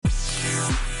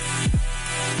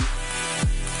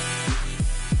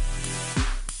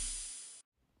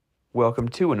Welcome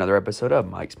to another episode of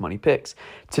Mike's Money Picks.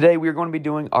 Today we are going to be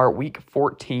doing our Week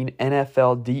 14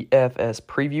 NFL DFS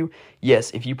preview.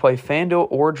 Yes, if you play FanDuel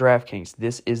or DraftKings,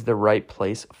 this is the right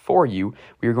place for you.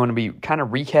 We are going to be kind of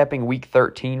recapping Week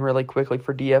 13 really quickly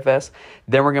for DFS.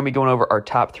 Then we're going to be going over our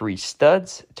top 3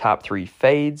 studs, top 3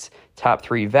 fades, top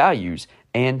 3 values,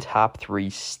 and top 3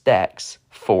 stacks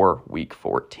for Week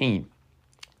 14.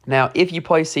 Now, if you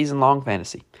play season-long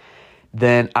fantasy,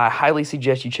 then I highly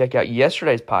suggest you check out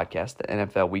yesterday's podcast, the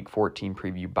NFL Week 14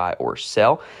 preview, buy or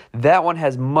sell. That one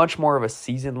has much more of a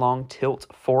season-long tilt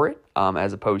for it,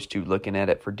 as opposed to looking at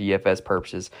it for DFS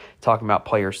purposes, talking about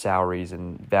player salaries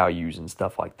and values and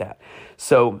stuff like that.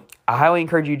 So I highly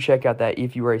encourage you to check out that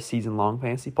if you are a season-long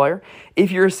fantasy player.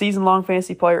 If you're a season-long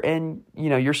fantasy player and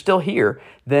you're still here,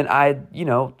 then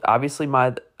obviously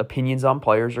my opinions on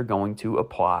players are going to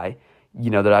apply.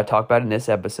 That I talked about in this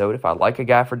episode. If I like a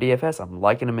guy for DFS, I'm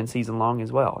liking him in season long as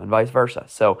well, and vice versa.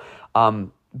 So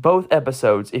both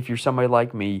episodes, if you're somebody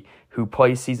like me who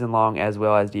plays season long as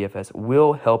well as DFS,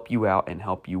 will help you out and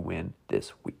help you win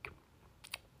this week.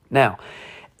 Now,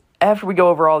 after we go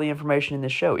over all the information in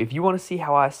this show, if you want to see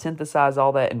how I synthesize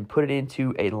all that and put it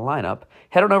into a lineup,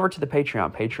 head on over to the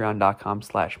Patreon,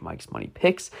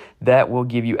 patreon.com/Mike'sMoneyPicks. That will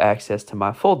give you access to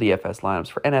my full DFS lineups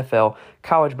for NFL,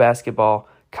 college basketball,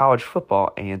 college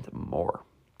football, and more.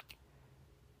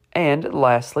 And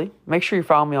lastly, make sure you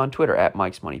follow me on Twitter at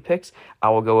Mike's Money Picks. I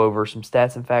will go over some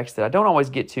stats and facts that I don't always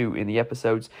get to in the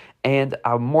episodes, and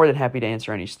I'm more than happy to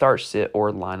answer any start, sit,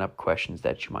 or lineup questions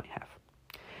that you might have.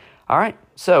 All right,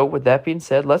 so with that being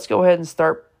said, let's go ahead and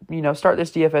start this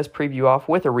DFS preview off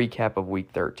with a recap of Week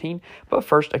 13. But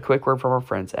first, a quick word from our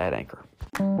friends at Anchor.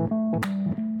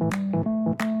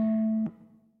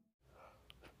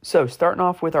 So starting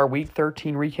off with our Week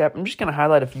 13 recap, I'm just going to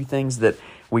highlight a few things that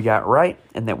we got right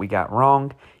and that we got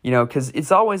wrong, because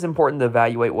it's always important to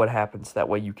evaluate what happens. That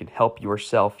way you can help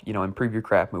yourself, improve your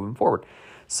craft moving forward.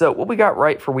 So what we got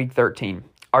right for Week 13,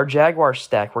 our Jaguars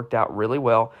stack worked out really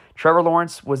well. Trevor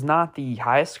Lawrence was not the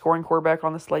highest scoring quarterback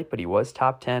on the slate, but he was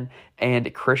top 10,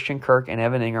 and Christian Kirk and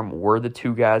Evan Ingram were the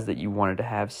two guys that you wanted to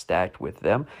have stacked with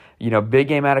them. Big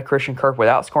game out of Christian Kirk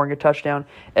without scoring a touchdown.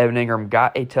 Evan Ingram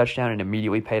got a touchdown and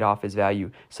immediately paid off his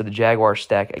value, so the Jaguars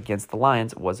stack against the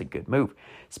Lions was a good move.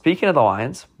 Speaking of the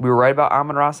Lions, we were right about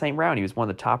Amon-Ra St. Brown. He was one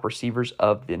of the top receivers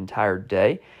of the entire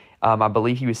day. I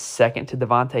believe he was second to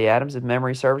Davante Adams, if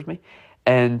memory serves me.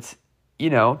 And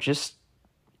just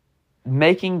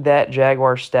making that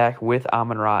Jaguar stack with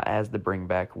Amon-Ra as the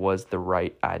bringback was the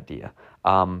right idea.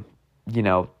 Amon-Ra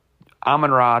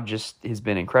just has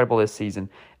been incredible this season,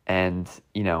 and,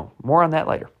 more on that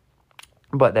later.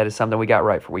 But that is something we got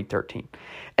right for Week 13.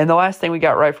 And the last thing we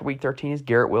got right for Week 13 is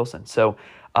Garrett Wilson. So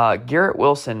Garrett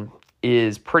Wilson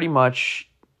is pretty much,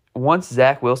 once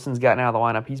Zach Wilson's gotten out of the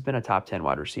lineup, he's been a top 10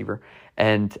 wide receiver.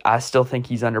 And I still think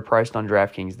he's underpriced on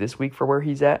DraftKings this week for where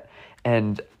he's at.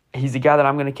 And he's a guy that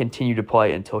I'm going to continue to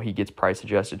play until he gets price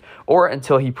adjusted or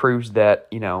until he proves that,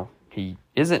 he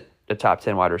isn't a top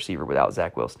 10 wide receiver without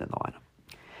Zach Wilson in the lineup.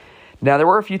 Now, there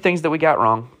were a few things that we got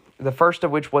wrong, the first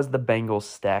of which was the Bengals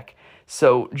stack.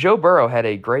 So Joe Burrow had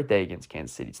a great day against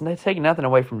Kansas City. So they're taking nothing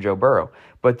away from Joe Burrow.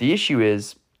 But the issue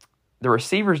is the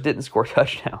receivers didn't score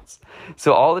touchdowns.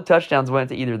 So all the touchdowns went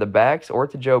to either the backs or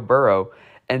to Joe Burrow.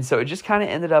 And so it just kind of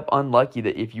ended up unlucky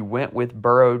that if you went with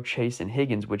Burrow, Chase, and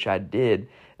Higgins, which I did,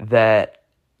 that,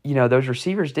 those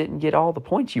receivers didn't get all the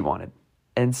points you wanted.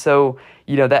 And so,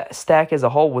 that stack as a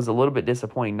whole was a little bit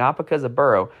disappointing, not because of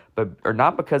Burrow, or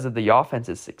not because of the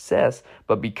offense's success,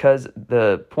 but because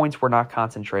the points were not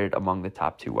concentrated among the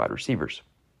top 2 wide receivers.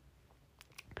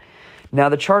 Now,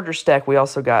 the Chargers stack, we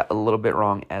also got a little bit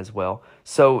wrong as well.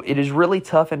 So it is really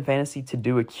tough in fantasy to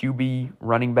do a QB,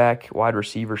 running back, wide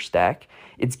receiver stack.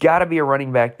 It's got to be a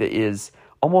running back that is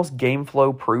almost game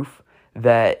flow proof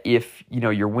that if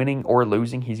you're winning or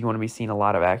losing, he's going to be seeing a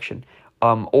lot of action.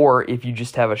 Or if you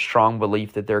just have a strong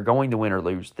belief that they're going to win or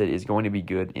lose, that is going to be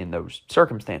good in those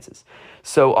circumstances.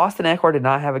 So Austin Eckler did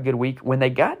not have a good week. When they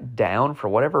got down, for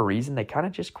whatever reason, they kind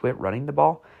of just quit running the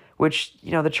ball, which,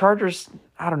 the Chargers,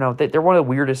 I don't know, they're one of the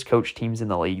weirdest coach teams in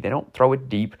the league. They don't throw it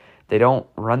deep. They don't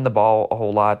run the ball a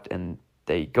whole lot, and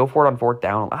they go for it on 4th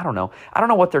down. I don't know. I don't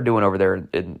know what they're doing over there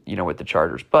with the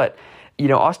Chargers. But,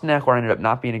 Austin Eckler ended up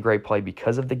not being a great play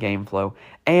because of the game flow.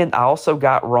 And I also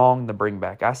got wrong the bring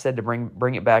back. I said to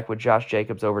bring it back with Josh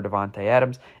Jacobs over Davante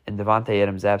Adams, and Davante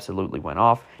Adams absolutely went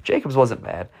off. Jacobs wasn't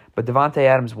bad, but Davante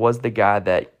Adams was the guy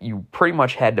that you pretty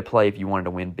much had to play if you wanted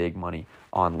to win big money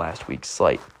on last week's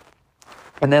slate.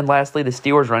 And then lastly, the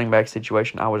Steelers running back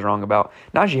situation I was wrong about.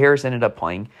 Najee Harris ended up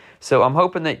playing. So I'm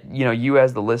hoping that, you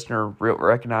as the listener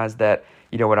recognize that,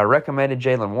 when I recommended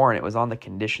Jaylen Warren, it was on the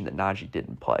condition that Najee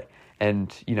didn't play. And,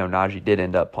 Najee did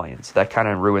end up playing. So that kind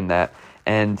of ruined that.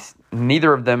 And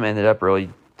neither of them ended up really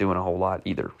doing a whole lot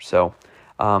either. So,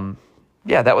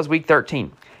 that was Week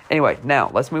 13. Anyway,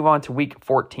 now let's move on to Week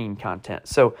 14 content.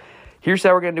 So here's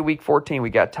how we're going to do Week 14. We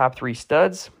got top 3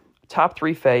 studs, top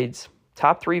 3 fades,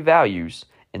 top 3 values,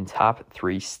 and top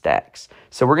 3 stacks.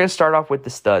 So we're going to start off with the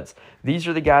studs. These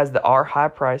are the guys that are high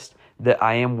priced that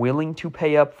I am willing to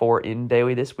pay up for in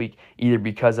daily this week, either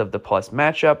because of the plus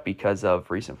matchup, because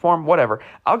of recent form, whatever.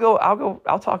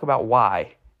 I'll talk about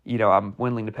why, I'm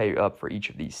willing to pay up for each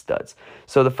of these studs.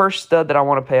 So the first stud that I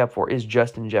want to pay up for is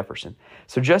Justin Jefferson.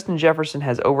 So Justin Jefferson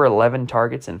has over 11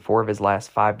 targets in 4 of his last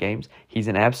 5 games. He's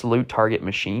an absolute target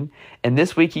machine. And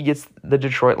this week he gets the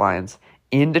Detroit Lions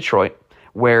in Detroit,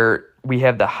 where we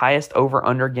have the highest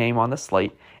over-under game on the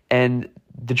slate, and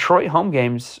Detroit home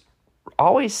games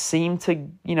always seem to,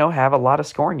 have a lot of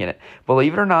scoring in it.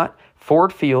 Believe it or not,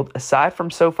 Ford Field, aside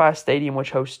from SoFi Stadium,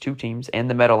 which hosts 2 teams, and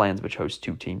the Meadowlands, which hosts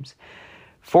 2 teams,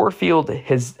 Ford Field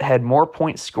has had more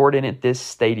points scored in it this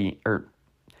stadium,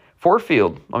 Ford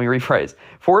Field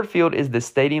is the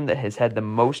stadium that has had the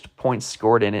most points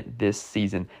scored in it this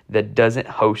season that doesn't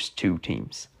host 2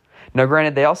 teams. Now,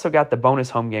 granted, they also got the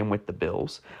bonus home game with the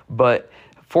Bills, but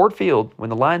Ford Field, when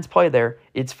the Lions play there,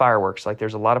 it's fireworks. Like,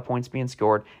 there's a lot of points being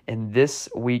scored, and this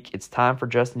week it's time for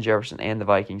Justin Jefferson and the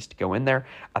Vikings to go in there.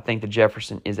 I think that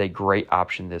Jefferson is a great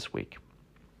option this week.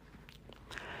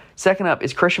 Second up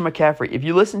is Christian McCaffrey. If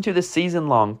you listened to the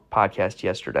season-long podcast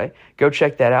yesterday, go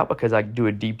check that out because I do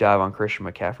a deep dive on Christian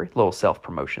McCaffrey. A little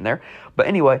self-promotion there. But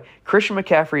anyway, Christian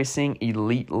McCaffrey is seeing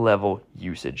elite-level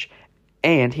usage,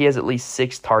 and he has at least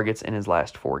 6 targets in his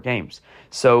last 4 games.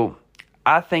 So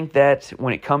I think that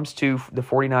when it comes to the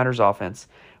 49ers offense,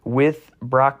 with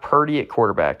Brock Purdy at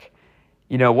quarterback,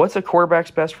 what's a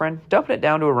quarterback's best friend? Dumping it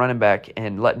down to a running back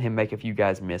and letting him make a few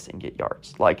guys miss and get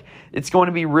yards. Like, it's going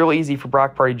to be real easy for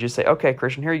Brock Purdy to just say, okay,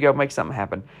 Christian, here you go, make something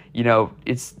happen.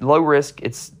 It's low risk.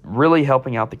 It's really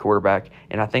helping out the quarterback,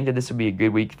 and I think that this would be a good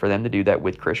week for them to do that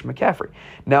with Christian McCaffrey.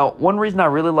 Now, one reason I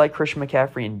really like Christian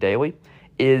McCaffrey in daily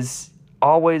is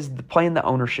always playing the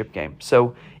ownership game.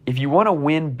 So if you want to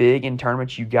win big in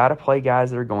tournaments, you got to play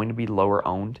guys that are going to be lower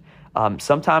owned.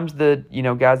 Sometimes the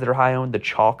guys that are high owned, the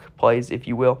chalk plays, if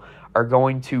you will, are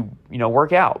going to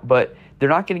work out, but they're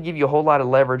not going to give you a whole lot of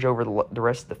leverage over the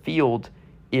rest of the field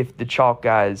if the chalk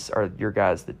guys are your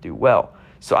guys that do well.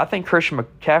 So I think Christian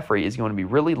McCaffrey is going to be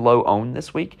really low owned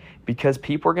this week because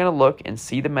people are going to look and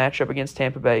see the matchup against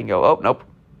Tampa Bay and go, oh, nope,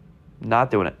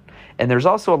 not doing it. And there's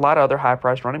also a lot of other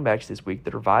high-priced running backs this week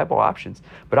that are viable options.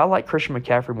 But I like Christian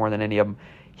McCaffrey more than any of them.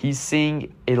 He's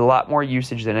seeing a lot more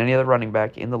usage than any other running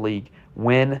back in the league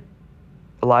when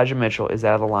Elijah Mitchell is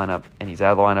out of the lineup, and he's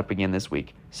out of the lineup again this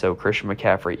week. So Christian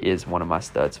McCaffrey is one of my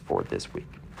studs for this week.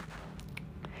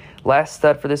 Last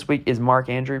stud for this week is Mark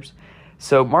Andrews.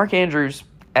 So Mark Andrews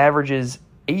averages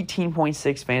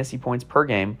 18.6 fantasy points per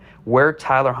game, where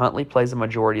Tyler Huntley plays the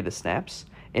majority of the snaps.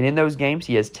 And in those games,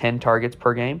 he has 10 targets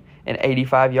per game and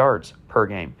 85 yards per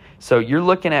game. So you're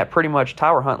looking at pretty much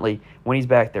Tyler Huntley, when he's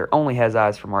back there, only has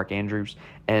eyes for Mark Andrews.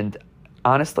 And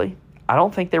honestly, I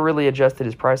don't think they really adjusted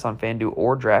his price on FanDuel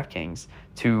or DraftKings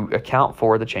to account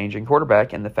for the change in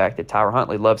quarterback and the fact that Tyler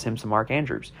Huntley loves him some Mark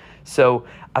Andrews. So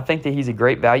I think that he's a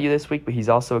great value this week, but he's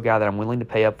also a guy that I'm willing to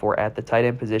pay up for at the tight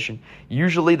end position.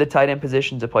 Usually the tight end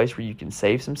position is a place where you can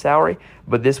save some salary,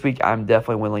 but this week I'm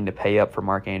definitely willing to pay up for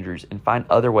Mark Andrews and find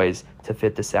other ways to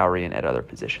fit the salary in at other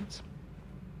positions.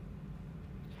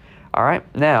 All right,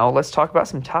 now let's talk about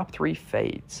some top 3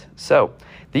 fades. So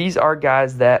these are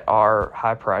guys that are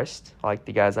high-priced, like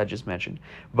the guys I just mentioned,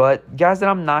 but guys that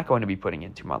I'm not going to be putting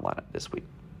into my lineup this week.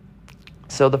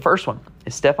 So the first one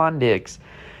is Stephon Diggs.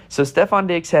 So Stephon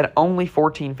Diggs had only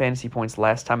 14 fantasy points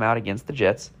last time out against the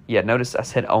Jets. Yeah, notice I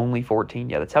said only 14.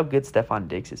 Yeah, that's how good Stephon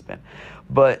Diggs has been.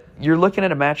 But you're looking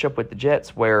at a matchup with the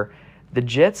Jets where the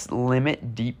Jets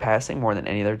limit deep passing more than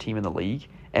any other team in the league,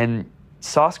 and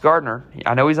Sauce Gardner,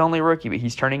 I know he's only a rookie, but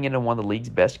he's turning into one of the league's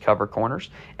best cover corners,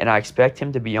 and I expect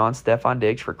him to be on Stephon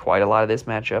Diggs for quite a lot of this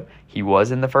matchup. He was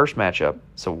in the first matchup,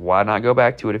 so why not go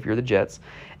back to it if you're the Jets?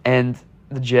 And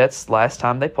the Jets, last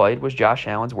time they played, was Josh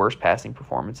Allen's worst passing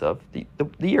performance of the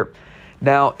year.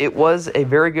 Now, it was a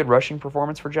very good rushing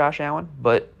performance for Josh Allen,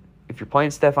 but if you're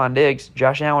playing Stephon Diggs,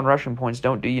 Josh Allen rushing points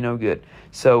don't do you no good.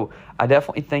 So I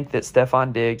definitely think that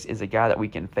Stephon Diggs is a guy that we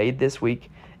can fade this week,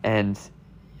 and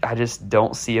I just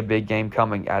don't see a big game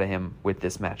coming out of him with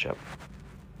this matchup.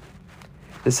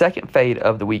 The second fade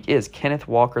of the week is Kenneth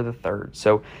Walker III.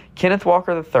 So Kenneth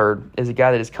Walker III is a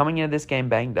guy that is coming into this game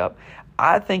banged up.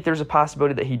 I think there's a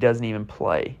possibility that he doesn't even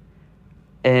play.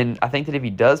 And I think that if he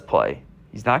does play,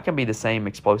 he's not going to be the same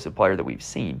explosive player that we've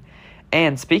seen.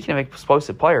 And speaking of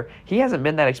explosive player, he hasn't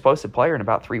been that explosive player in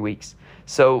about 3 weeks.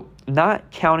 So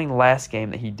not counting last game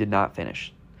that he did not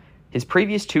finish. His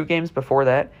previous 2 games before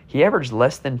that, he averaged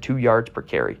less than 2 yards per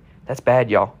carry. That's bad,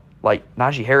 y'all. Like,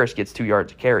 Najee Harris gets 2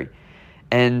 yards a carry.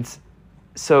 And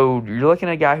so you're looking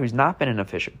at a guy who's not been an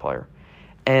efficient player.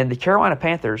 And the Carolina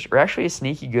Panthers are actually a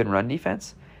sneaky good run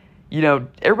defense. You know,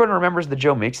 everyone remembers the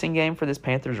Joe Mixon game for this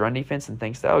Panthers run defense and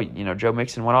thinks, oh, you know, Joe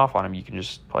Mixon went off on him. You can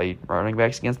just play running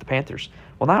backs against the Panthers.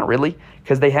 Well, not really,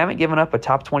 because they haven't given up a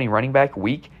top 20 running back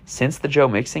week since the Joe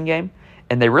Mixon game,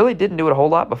 and they really didn't do it a whole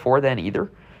lot before then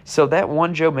either. So that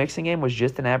one Joe Mixon game was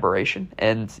just an aberration,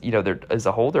 and, you know, as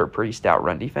a whole, they're a pretty stout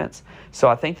run defense. So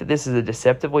I think that this is a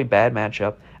deceptively bad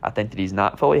matchup. I think that he's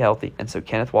not fully healthy, and so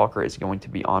Kenneth Walker is going to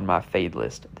be on my fade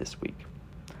list this week.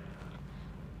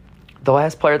 The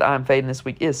last player that I'm fading this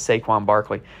week is Saquon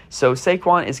Barkley. So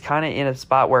Saquon is kind of in a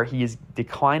spot where he is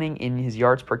declining in his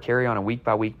yards per carry on a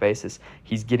week-by-week basis.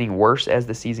 He's getting worse as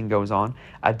the season goes on.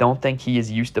 I don't think he is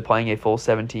used to playing a full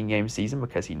 17-game season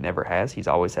because he never has. He's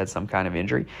always had some kind of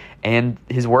injury. And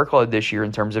his workload this year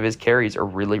in terms of his carries are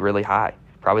really, really high,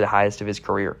 probably the highest of his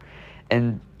career.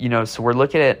 And, you know, so we're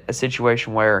looking at a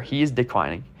situation where he is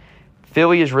declining.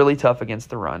 Philly is really tough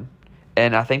against the run.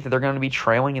 And I think that they're going to be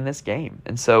trailing in this game.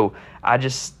 And so I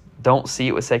just don't see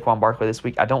it with Saquon Barkley this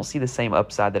week. I don't see the same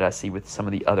upside that I see with some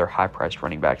of the other high-priced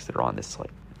running backs that are on this slate.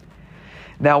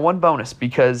 Now, one bonus,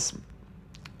 because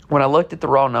when I looked at the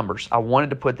raw numbers, I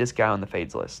wanted to put this guy on the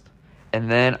fades list. And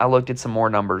then I looked at some more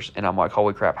numbers, and I'm like,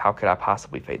 holy crap, how could I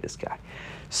possibly fade this guy?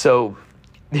 So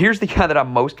here's the guy that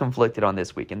I'm most conflicted on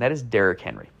this week, and that is Derrick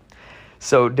Henry.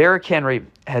 So Derrick Henry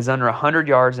has under 100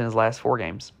 yards in his last 4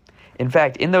 games. In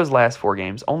fact, in those last 4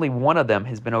 games, only one of them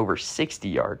has been over 60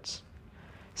 yards.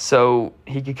 So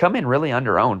he could come in really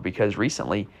underowned because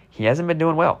recently he hasn't been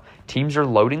doing well. Teams are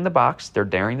loading the box. They're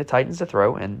daring the Titans to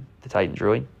throw, and the Titans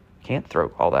really can't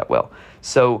throw all that well.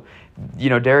 So, you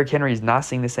know, Derrick Henry is not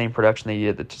seeing the same production they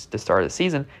did at the start of the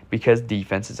season because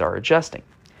defenses are adjusting.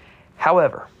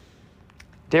 However,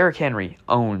 Derrick Henry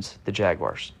owns the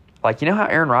Jaguars. Like, you know how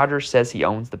Aaron Rodgers says he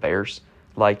owns the Bears?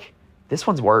 Like, this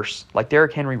one's worse. Like,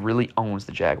 Derrick Henry really owns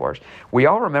the Jaguars. We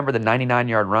all remember the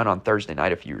 99-yard run on Thursday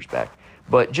night a few years back.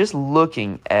 But just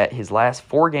looking at his last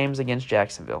 4 games against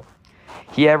Jacksonville,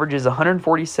 he averages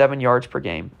 147 yards per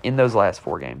game in those last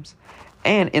 4 games.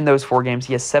 And in those 4 games,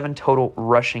 he has 7 total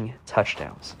rushing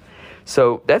touchdowns.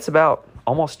 So that's about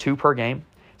almost 2 per game.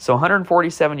 So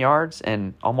 147 yards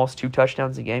and almost 2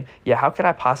 touchdowns a game. Yeah, how could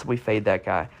I possibly fade that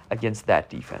guy against that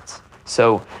defense?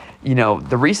 So, you know,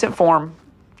 the recent form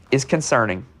is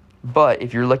concerning, but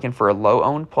if you're looking for a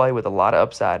low-owned play with a lot of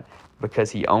upside because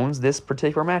he owns this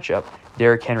particular matchup,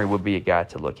 Derrick Henry would be a guy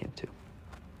to look into.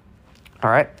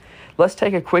 All right, let's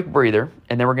take a quick breather,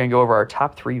 and then we're going to go over our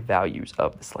top 3 values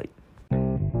of the slate.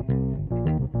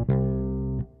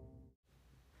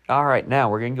 All right, now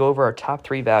we're going to go over our top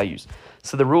 3 values.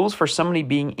 So the rules for somebody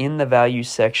being in the value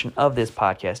section of this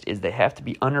podcast is they have to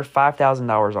be under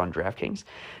 $5,000 on DraftKings.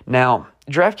 Now,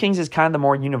 DraftKings is kind of the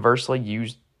more universally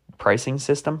used pricing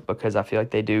system because I feel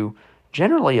like they do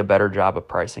generally a better job of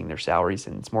pricing their salaries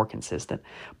and it's more consistent.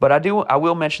 But I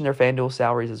will mention their FanDuel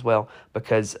salaries as well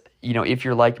because, you know, if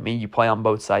you're like me, you play on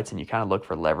both sites and you kind of look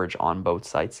for leverage on both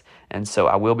sites. And so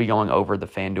I will be going over the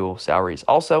FanDuel salaries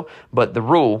also, but the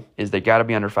rule is they got to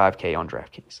be under $5K on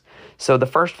DraftKings. So the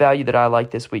first value that I like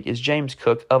this week is James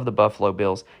Cook of the Buffalo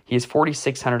Bills. He is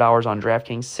 $4,600 on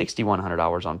DraftKings,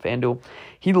 $6,100 on FanDuel.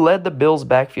 He led the Bills'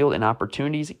 backfield in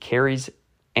opportunities, carries,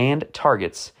 and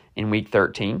targets in Week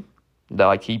 13.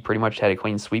 Like, he pretty much had a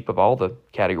clean sweep of all the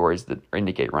categories that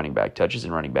indicate running back touches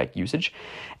and running back usage.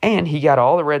 And he got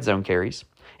all the red zone carries.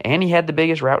 And he had the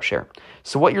biggest route share.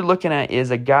 So what you're looking at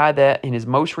is a guy that in his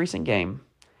most recent game,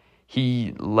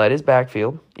 he led his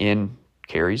backfield in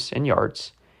carries and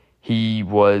yards. He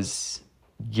was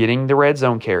getting the red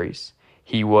zone carries.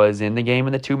 He was in the game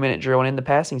in the 2-minute drill and in the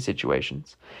passing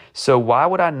situations. So why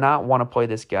would I not want to play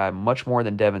this guy much more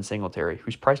than Devin Singletary,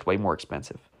 who's priced way more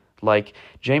expensive? Like,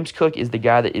 James Cook is the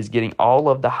guy that is getting all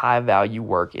of the high-value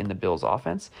work in the Bills'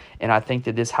 offense, and I think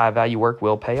that this high-value work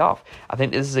will pay off. I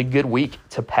think this is a good week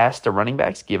to pass the running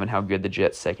backs, given how good the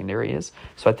Jets' secondary is.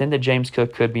 So I think that James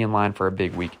Cook could be in line for a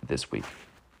big week this week.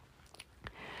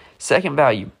 Second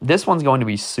value, this one's going to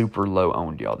be super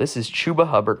low-owned, y'all. This is Chuba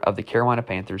Hubbard of the Carolina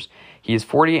Panthers. He is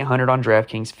 $4,800 on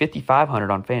DraftKings,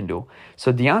 $5,500 on FanDuel.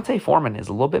 So Deontay Foreman is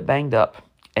a little bit banged up,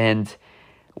 and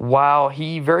While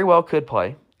he very well could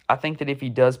play, I think that if he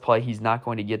does play, he's not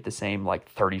going to get the same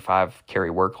 35 carry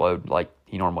workload like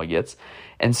he normally gets.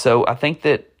 And so I think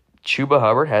that Chuba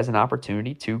Hubbard has an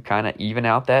opportunity to kind of even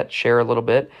out that share a little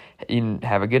bit and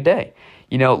have a good day.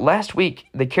 Last week,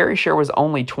 the carry share was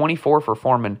only 24 for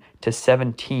Foreman to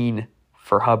 17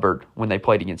 for Hubbard when they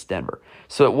played against Denver.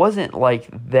 So it wasn't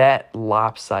that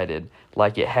lopsided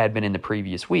like it had been in the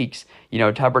previous weeks.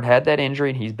 Hubbard had that injury,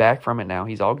 and he's back from it now.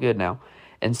 He's all good now.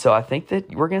 And so I think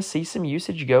that we're going to see some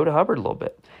usage go to Hubbard a little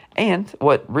bit. And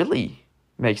what really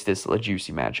makes this a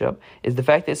juicy matchup is the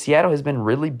fact that Seattle has been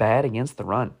really bad against the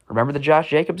run. Remember the Josh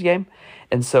Jacobs game?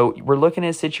 And so we're looking at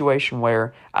a situation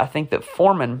where I think that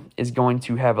Foreman is going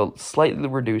to have a slightly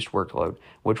reduced workload,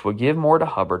 which will give more to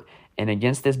Hubbard. And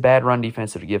against this bad run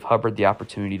defense, it'll give Hubbard the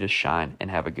opportunity to shine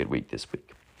and have a good week this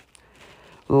week.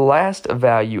 Last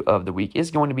value of the week is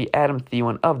going to be Adam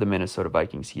Thielen of the Minnesota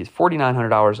Vikings. He is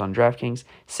 $4,900 on DraftKings,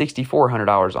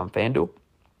 $6,400 on FanDuel.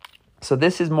 So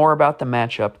this is more about the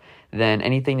matchup than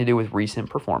anything to do with recent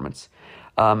performance.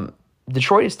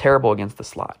 Detroit is terrible against the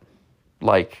slot.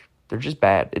 They're just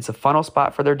bad. It's a funnel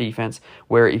spot for their defense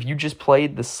where if you just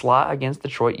played the slot against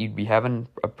Detroit, you'd be having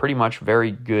a pretty much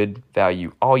very good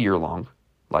value all year long.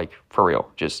 For real.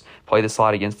 Just play the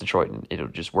slot against Detroit and it'll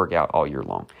just work out all year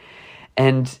long.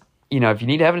 And, if you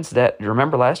need evidence of that,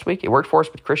 remember last week, it worked for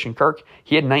us with Christian Kirk.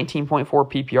 He had 19.4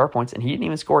 PPR points, and he didn't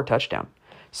even score a touchdown.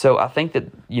 So I think that,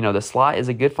 the slot is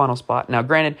a good funnel spot. Now,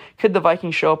 granted, could the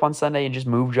Vikings show up on Sunday and just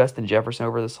move Justin Jefferson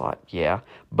over the slot? Yeah.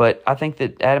 But I think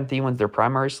that Adam Thielen's their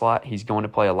primary slot. He's going to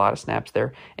play a lot of snaps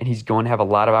there, and he's going to have a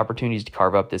lot of opportunities to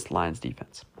carve up this Lions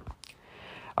defense.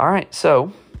 All right,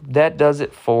 so that does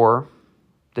it for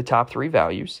the top three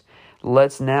values.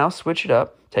 Let's now switch it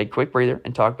up. Take a quick breather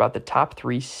and talk about the top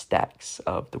three stacks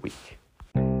of the week.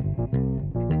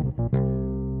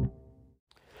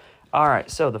 All right,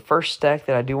 so the first stack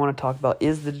that I do want to talk about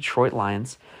is the Detroit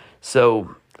Lions.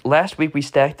 So last week we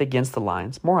stacked against the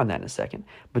Lions. More on that in a second.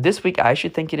 But this week I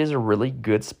should think it is a really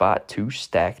good spot to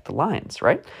stack the Lions,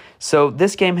 right? So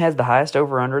this game has the highest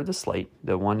over-under of the slate,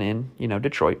 the one in,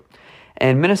 Detroit.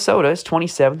 And Minnesota is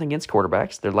 27th against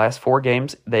quarterbacks. Their last four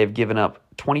games, they've given up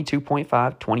 22.5,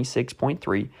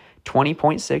 26.3,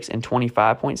 20.6, and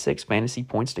 25.6 fantasy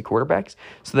points to quarterbacks.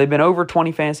 So they've been over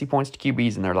 20 fantasy points to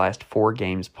QBs in their last four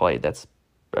games played. That's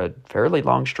a fairly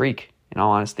long streak, in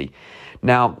all honesty.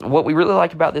 Now, what we really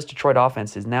like about this Detroit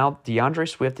offense is now DeAndre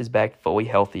Swift is back fully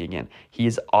healthy again. He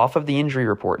is off of the injury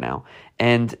report now,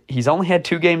 and he's only had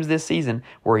 2 games this season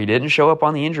where he didn't show up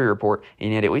on the injury report, and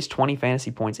he had at least 20 fantasy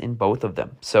points in both of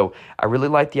them. So I really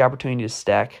like the opportunity to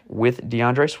stack with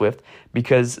DeAndre Swift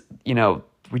because,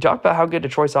 we talked about how good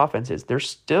Detroit's offense is. There's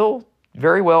still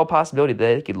very well a possibility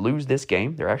that they could lose this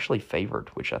game. They're actually favored,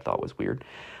 which I thought was weird.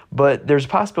 But there's a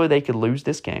possibility they could lose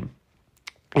this game.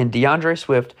 And DeAndre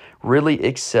Swift really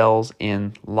excels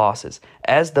in losses,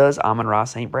 as does Amon-Ra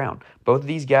St. Brown. Both of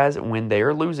these guys, when they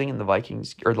are losing and the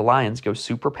Vikings or the Lions go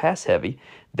super pass heavy,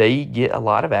 they get a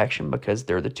lot of action because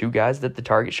they're the two guys that the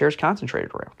target share is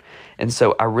concentrated around. And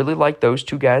so I really like those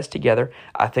two guys together.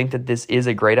 I think that this is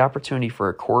a great opportunity for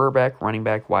a quarterback, running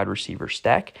back, wide receiver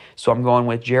stack. So I'm going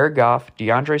with Jared Goff,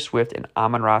 DeAndre Swift, and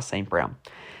Amon-Ra St. Brown.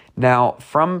 Now,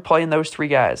 from playing those three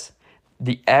guys,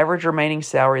 the average remaining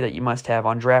salary that you must have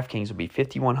on DraftKings would be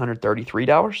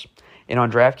 $5,133, and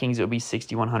on DraftKings it would be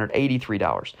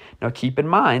 $6,183. Now keep in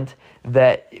mind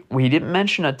that we didn't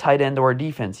mention a tight end or a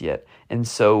defense yet, and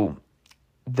so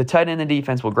the tight end and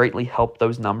defense will greatly help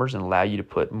those numbers and allow you to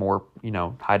put more,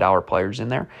 high dollar players in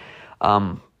there.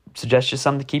 So that's just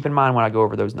something to keep in mind when I go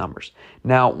over those numbers.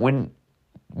 Now, when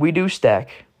we do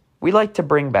stack, we like to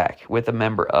bring back with a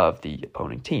member of the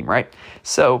opposing team, right?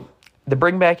 So the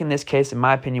bring back in this case, in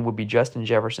my opinion, would be Justin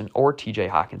Jefferson or TJ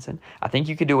Hawkinson. I think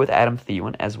you could do it with Adam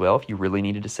Thielen as well if you really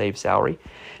needed to save salary.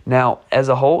 Now, as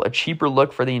a whole, a cheaper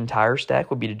look for the entire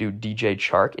stack would be to do DJ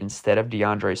Chark instead of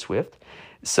DeAndre Swift.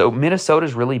 So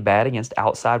Minnesota's really bad against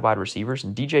outside wide receivers,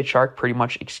 and DJ Chark pretty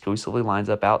much exclusively lines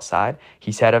up outside.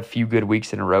 He's had a few good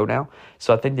weeks in a row now.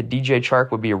 So I think that DJ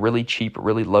Chark would be a really cheap,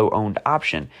 really low-owned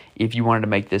option if you wanted to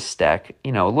make this stack, a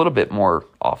little bit more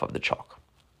off of the chalk.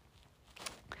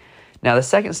 Now, the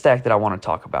second stack that I want to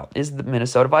talk about is the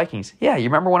Minnesota Vikings. Yeah, you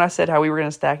remember when I said how we were going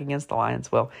to stack against the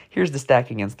Lions? Well, here's the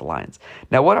stack against the Lions.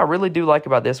 Now, what I really do like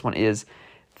about this one is,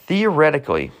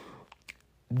 theoretically,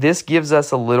 this gives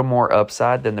us a little more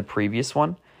upside than the previous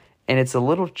one, and it's a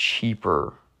little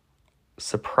cheaper,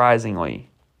 surprisingly.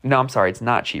 No, I'm sorry, it's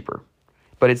not cheaper,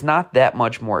 but it's not that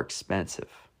much more expensive.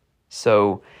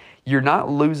 So you're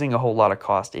not losing a whole lot of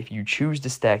cost if you choose to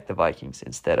stack the Vikings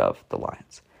instead of the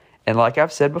Lions. And like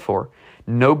I've said before,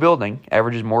 no building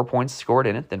averages more points scored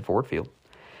in it than Ford Field.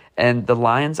 And the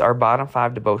Lions are bottom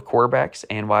 5 to both quarterbacks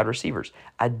and wide receivers.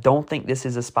 I don't think this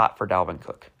is a spot for Dalvin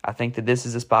Cook. I think that this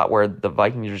is a spot where the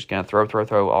Vikings are just going to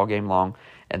throw all game long,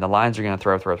 and the Lions are going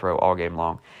to throw all game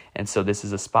long. And so this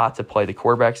is a spot to play the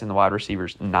quarterbacks and the wide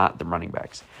receivers, not the running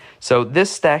backs. So this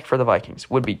stack for the Vikings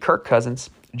would be Kirk Cousins,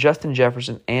 Justin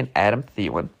Jefferson, and Adam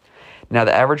Thielen. Now,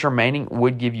 the average remaining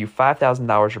would give you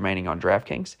 $5,000 remaining on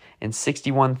DraftKings and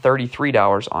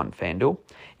 $6,133 on FanDuel.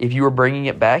 If you were bringing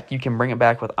it back, you can bring it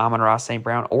back with Amon-Ra St.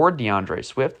 Brown or DeAndre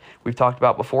Swift. We've talked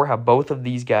about before how both of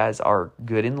these guys are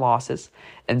good in losses.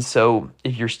 And so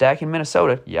if you're stacking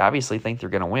Minnesota, you obviously think they're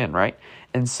going to win, right?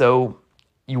 And so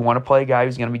you want to play a guy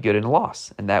who's going to be good in a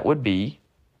loss, and that would be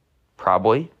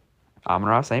probably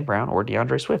Amon-Ra St. Brown or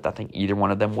DeAndre Swift. I think either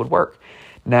one of them would work.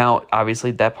 Now,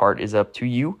 obviously, that part is up to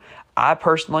you. I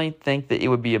personally think that it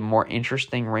would be a more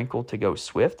interesting wrinkle to go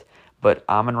Swift, but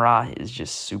Amon-Ra is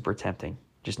just super tempting.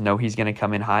 Just know he's going to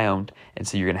come in high owned, and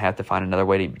so you're going to have to find another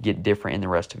way to get different in the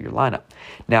rest of your lineup.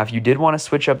 Now, if you did want to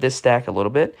switch up this stack a little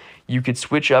bit, you could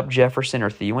switch up Jefferson or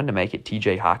Thielen to make it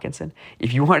TJ Hawkinson.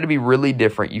 If you wanted to be really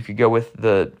different, you could go with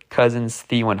the Cousins,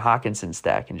 Thielen, Hawkinson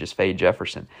stack and just fade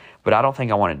Jefferson. But I don't think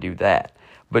I want to do that.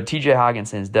 But TJ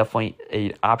Hawkinson is definitely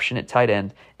an option at tight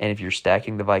end, and if you're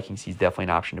stacking the Vikings, he's definitely an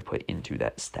option to put into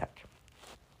that stack.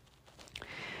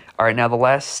 All right, now the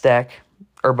last stack,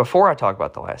 or before I talk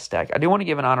about the last stack, I do want to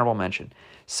give an honorable mention.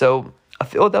 So a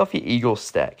Philadelphia Eagles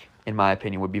stack, in my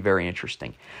opinion, would be very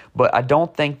interesting. But I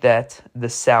don't think that the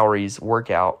salaries work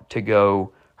out to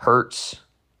go Hurts,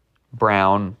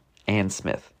 Brown, and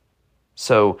Smith.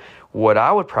 So what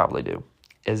I would probably do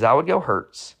is I would go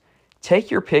Hurts,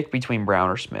 take your pick between Brown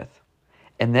or Smith,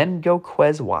 and then go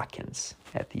Quez Watkins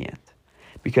at the end.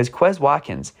 Because Quez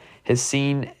Watkins has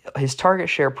seen his target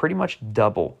share pretty much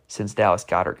double since Dallas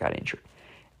Goedert got injured.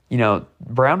 You know,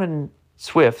 Brown and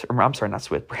Devontae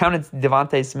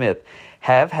Smith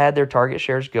have had their target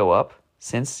shares go up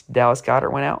since Dallas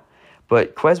Goedert went out,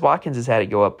 but Quez Watkins has had it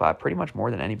go up by pretty much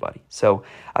more than anybody. So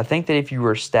I think that if you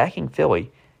were stacking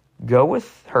Philly, go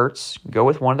with Hurts, go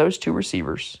with one of those two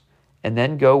receivers, and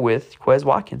then go with Quez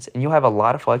Watkins, and you'll have a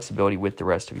lot of flexibility with the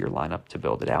rest of your lineup to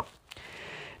build it out.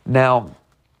 Now,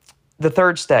 the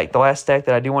third stack, the last stack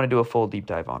that I do want to do a full deep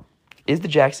dive on, is the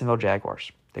Jacksonville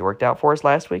Jaguars. They worked out for us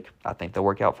last week. I think they'll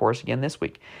work out for us again this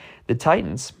week. The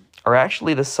Titans are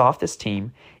actually the softest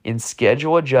team in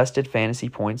schedule-adjusted fantasy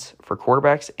points for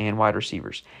quarterbacks and wide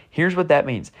receivers. Here's what that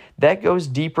means. That goes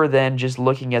deeper than just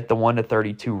looking at the 1 to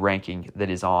 32 ranking that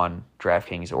is on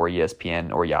DraftKings or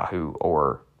ESPN or Yahoo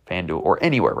or FanDuel or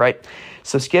anywhere, right?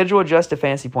 So schedule-adjusted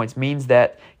fantasy points means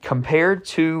that compared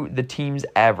to the team's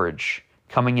average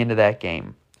coming into that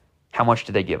game, how much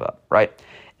do they give up, right?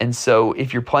 And so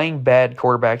if you're playing bad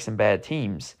quarterbacks and bad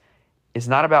teams, it's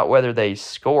not about whether they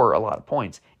score a lot of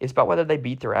points. It's about whether they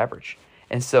beat their average.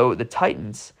 And so the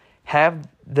Titans have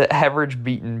the average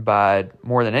beaten by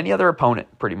more than any other opponent,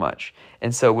 pretty much.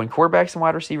 And so when quarterbacks and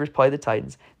wide receivers play the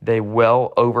Titans, they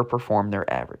well overperform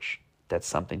their average. That's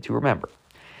something to remember.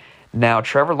 Now,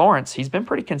 Trevor Lawrence, he's been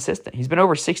pretty consistent. He's been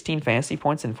over 16 fantasy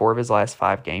points in 4 of his last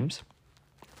 5 games.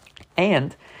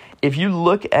 And if you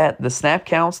look at the snap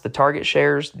counts, the target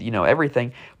shares,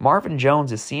 everything, Marvin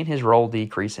Jones is seeing his role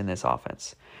decrease in this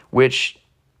offense, which,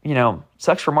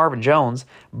 sucks for Marvin Jones,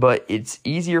 but it's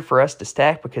easier for us to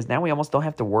stack because now we almost don't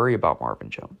have to worry about Marvin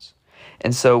Jones.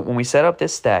 And so when we set up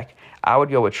this stack, I would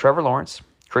go with Trevor Lawrence,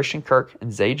 Christian Kirk,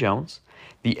 and Zay Jones.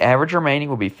 The average remaining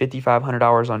will be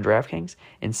 $5,500 on DraftKings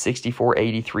and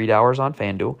 $6,483 on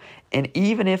FanDuel. And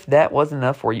even if that wasn't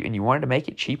enough for you and you wanted to make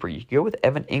it cheaper, you could go with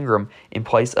Evan Ingram in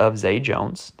place of Zay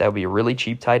Jones. That would be a really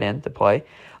cheap tight end to play.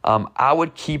 I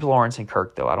would keep Lawrence and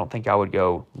Kirk, though. I don't think I would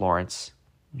go Lawrence,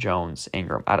 Jones,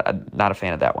 Ingram. I'm not a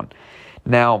fan of that one.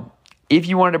 Now, if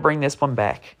you wanted to bring this one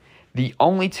back, the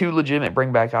only 2 legitimate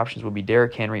bring-back options would be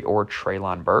Derrick Henry or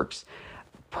Treylon Burks.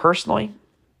 Personally,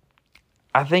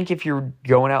 I think if you're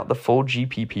going out the full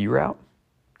GPP route,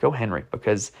 go Henry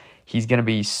because he's going to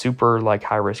be super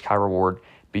high risk, high reward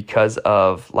because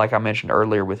of, like I mentioned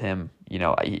earlier with him,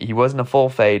 he wasn't a full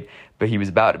fade, but he was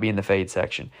about to be in the fade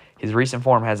section. His recent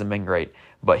form hasn't been great,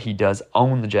 but he does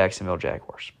own the Jacksonville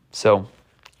Jaguars. So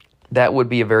that would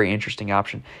be a very interesting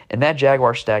option. And that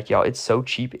Jaguar stack, y'all, it's so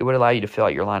cheap, it would allow you to fill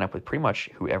out your lineup with pretty much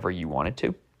whoever you wanted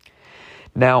to.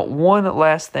 Now, one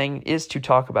last thing is to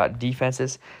talk about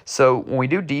defenses. So when we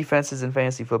do defenses in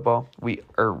fantasy football,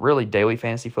 or really daily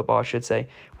fantasy football, I should say,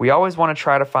 we always want to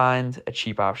try to find a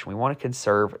cheap option. We want to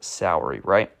conserve salary,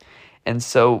 right? And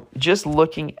so just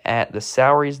looking at the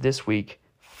salaries this week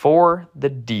for the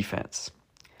defense,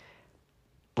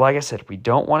 like I said, we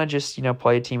don't want to just,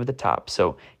 play a team at the top.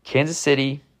 So Kansas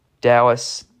City,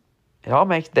 Dallas, they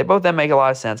both of them make a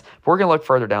lot of sense. But we're going to look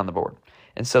further down the board.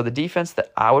 And so the defense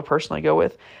that I would personally go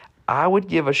with, I would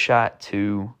give a shot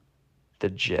to the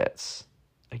Jets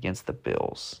against the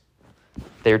Bills.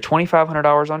 They are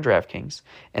 $2,500 on DraftKings,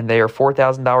 and they are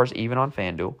 $4,000 even on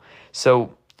FanDuel.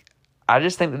 So I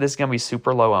just think that this is going to be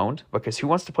super low owned because who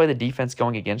wants to play the defense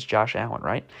going against Josh Allen,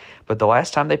 right? But the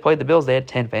last time they played the Bills, they had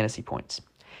 10 fantasy points.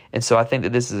 And so I think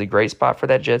that this is a great spot for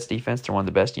that Jets defense. They're one of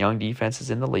the best young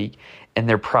defenses in the league, and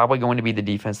they're probably going to be the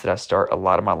defense that I start a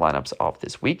lot of my lineups off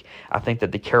this week. I think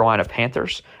that the Carolina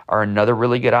Panthers are another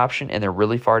really good option, and they're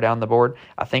really far down the board.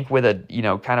 I think with a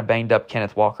kind of banged up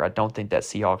Kenneth Walker, I don't think that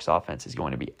Seahawks offense is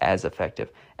going to be as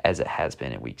effective as it has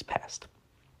been in weeks past.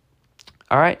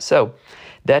 All right, so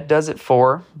that does it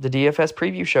for the DFS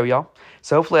preview show, y'all.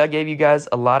 So hopefully I gave you guys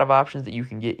a lot of options that you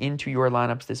can get into your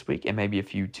lineups this week and maybe a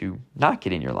few to not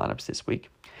get in your lineups this week.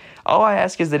 All I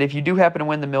ask is that if you do happen to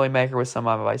win the Millie Maker with some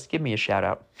advice, give me a shout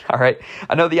out. All right.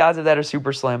 I know the odds of that are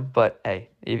super slim, but hey,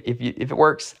 if it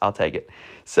works, I'll take it.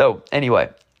 So anyway,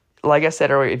 like I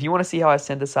said earlier, if you want to see how I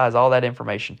synthesize all that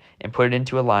information and put it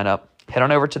into a lineup, head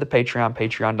on over to the Patreon,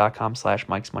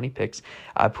 patreon.com/Mike'sMoneyPicks.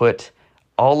 I put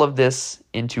all of this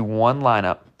into one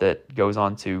lineup that goes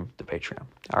on to the Patreon.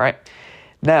 All right.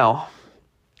 Now,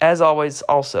 as always,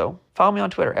 also, follow me on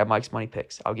Twitter at Mike's Money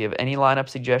Picks. I'll give any lineup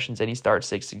suggestions, any start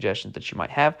six suggestions that you might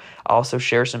have. I'll also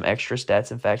share some extra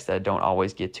stats and facts that I don't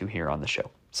always get to here on the show.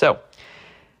 So,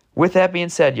 with that being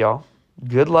said, y'all,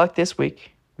 good luck this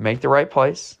week. Make the right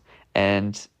place,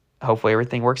 and hopefully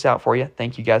everything works out for you.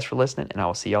 Thank you guys for listening, and I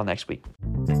will see y'all next week.